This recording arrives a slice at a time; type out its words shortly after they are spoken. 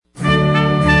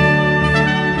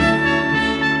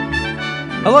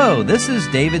Hello, this is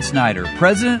David Snyder,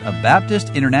 President of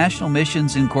Baptist International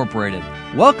Missions Incorporated,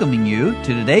 welcoming you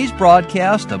to today's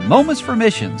broadcast of Moments for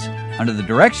Missions under the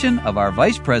direction of our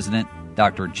Vice President,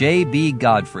 Dr. J.B.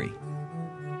 Godfrey.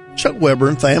 Chuck Weber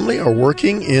and family are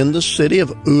working in the city of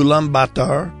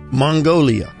Ulaanbaatar,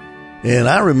 Mongolia. And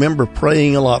I remember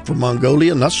praying a lot for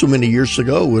Mongolia not so many years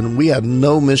ago when we had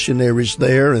no missionaries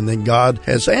there, and then God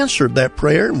has answered that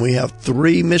prayer, and we have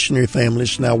 3 missionary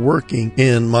families now working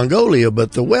in Mongolia.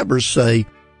 But the Webers say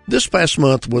this past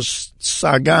month was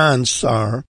Sagan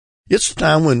Sar. It's the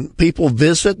time when people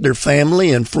visit their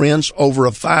family and friends over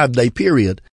a 5-day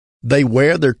period. They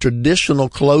wear their traditional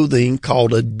clothing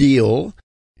called a dil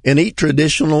and eat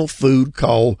traditional food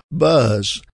called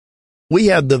buzz. We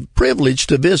had the privilege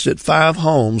to visit 5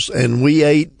 homes, and we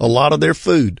ate a lot of their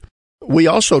food. We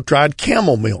also tried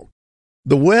camel milk.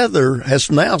 The weather has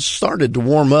now started to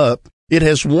warm up. It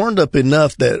has warmed up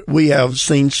enough that we have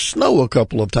seen snow a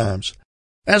couple of times.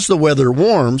 As the weather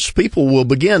warms, people will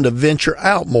begin to venture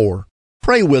out more.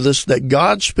 Pray with us that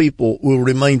God's people will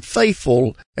remain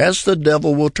faithful as the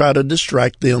devil will try to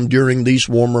distract them during these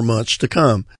warmer months to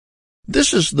come.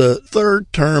 This is the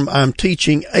 3rd term I'm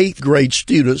teaching 8th grade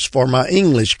students for my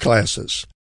English classes.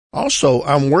 Also,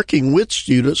 I'm working with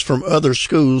students from other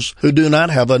schools who do not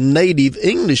have a native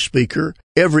English speaker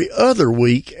every other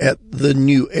week at the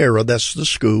New Era, that's the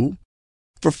school.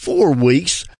 For 4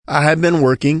 weeks, I have been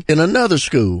working in another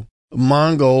school,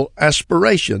 Mongol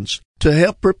Aspirations, to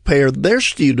help prepare their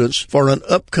students for an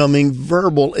upcoming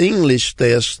verbal English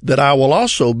test that I will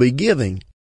also be giving.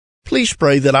 Please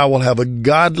pray that I will have a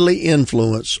godly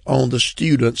influence on the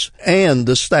students and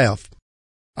the staff.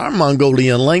 Our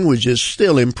Mongolian language is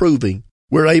still improving.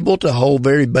 We're able to hold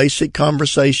very basic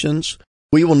conversations.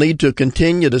 We will need to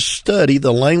continue to study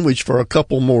the language for a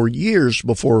couple more years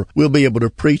before we'll be able to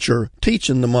preach or teach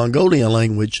in the Mongolian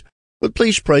language. But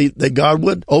please pray that God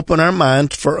would open our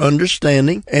minds for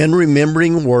understanding and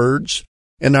remembering words,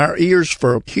 and our ears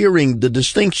for hearing the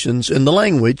distinctions in the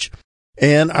language,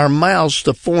 and our mouths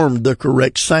to form the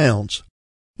correct sounds.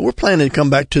 We're planning to come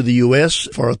back to the U.S.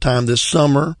 for a time this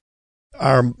summer.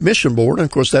 Our mission board, and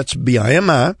of course that's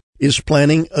BIMI, is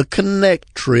planning a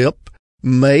Connect trip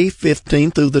May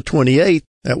 15th through the 28th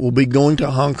that will be going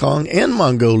to Hong Kong and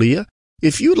Mongolia.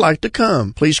 If you'd like to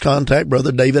come, please contact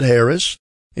Brother David Harris.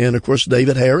 And of course,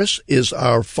 David Harris is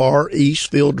our Far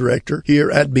East Field Director here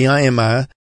at BIMI.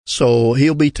 So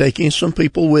he'll be taking some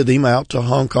people with him out to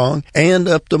Hong Kong and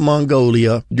up to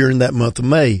Mongolia during that month of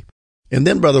May. And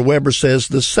then Brother Weber says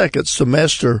the 2nd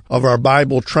semester of our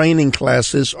Bible training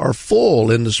classes are full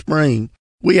in the spring.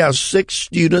 We have 6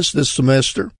 students this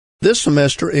semester. This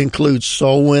semester includes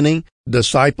soul winning,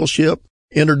 discipleship,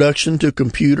 introduction to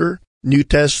computer, New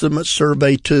Testament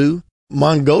Survey 2,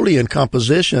 Mongolian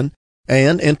composition,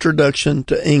 and introduction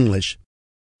to English.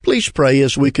 Please pray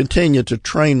as we continue to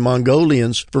train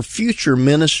Mongolians for future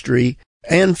ministry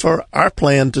and for our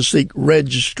plan to seek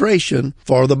registration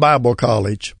for the Bible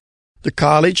College. The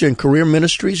college and career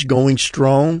ministry is going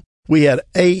strong. We had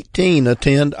 18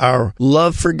 attend our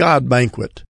Love for God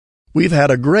banquet. We've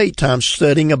had a great time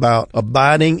studying about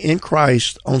abiding in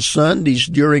Christ on Sundays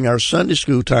during our Sunday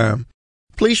school time.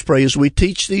 Please pray as we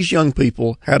teach these young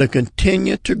people how to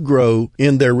continue to grow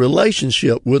in their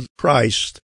relationship with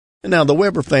Christ. And now the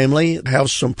Weber family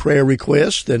have some prayer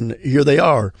requests, and here they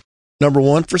are. Number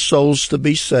 1, for souls to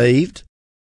be saved,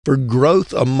 for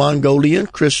growth of Mongolian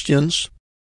Christians,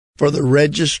 for the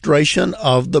registration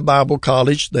of the Bible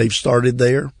College, they've started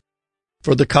there,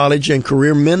 for the college and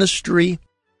career ministry,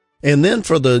 and then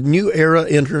for the New Era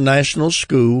International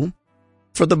School,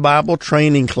 for the Bible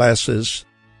training classes,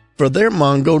 for their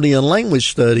Mongolian language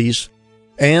studies,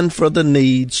 and for the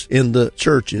needs in the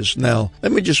churches. Now,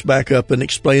 let me just back up and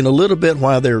explain a little bit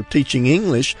why they're teaching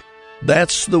English.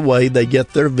 That's the way they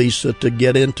get their visa to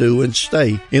get into and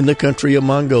stay in the country of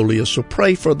Mongolia. So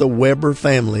pray for the Weber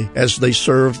family as they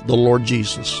serve the Lord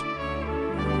Jesus.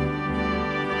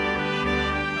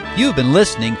 You've been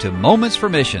listening to Moments for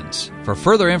Missions. For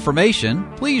further information,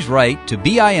 please write to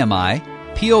BIMI,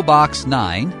 P.O. Box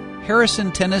 9,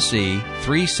 Harrison, Tennessee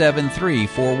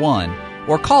 37341,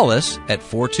 or call us at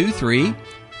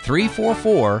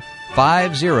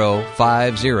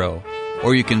 423-344-5050.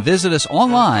 Or you can visit us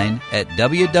online at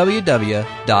www.bimi.org.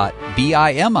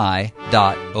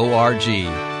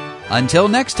 Until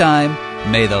next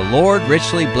time, may the Lord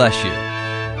richly bless you.